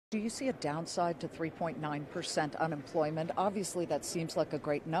Do you see a downside to 3.9% unemployment? Obviously, that seems like a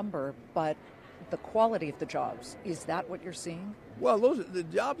great number, but the quality of the jobs, is that what you're seeing? Well, the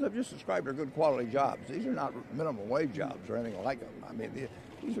jobs I've just described are good quality jobs. These are not minimum wage jobs or anything like them. I mean,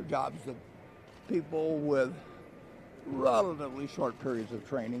 these are jobs that people with relatively short periods of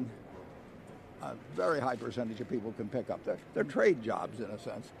training, a very high percentage of people can pick up. They're trade jobs in a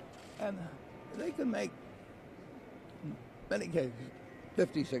sense, and they can make, in many cases,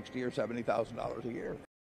 $50, $60, or $70,000 a year.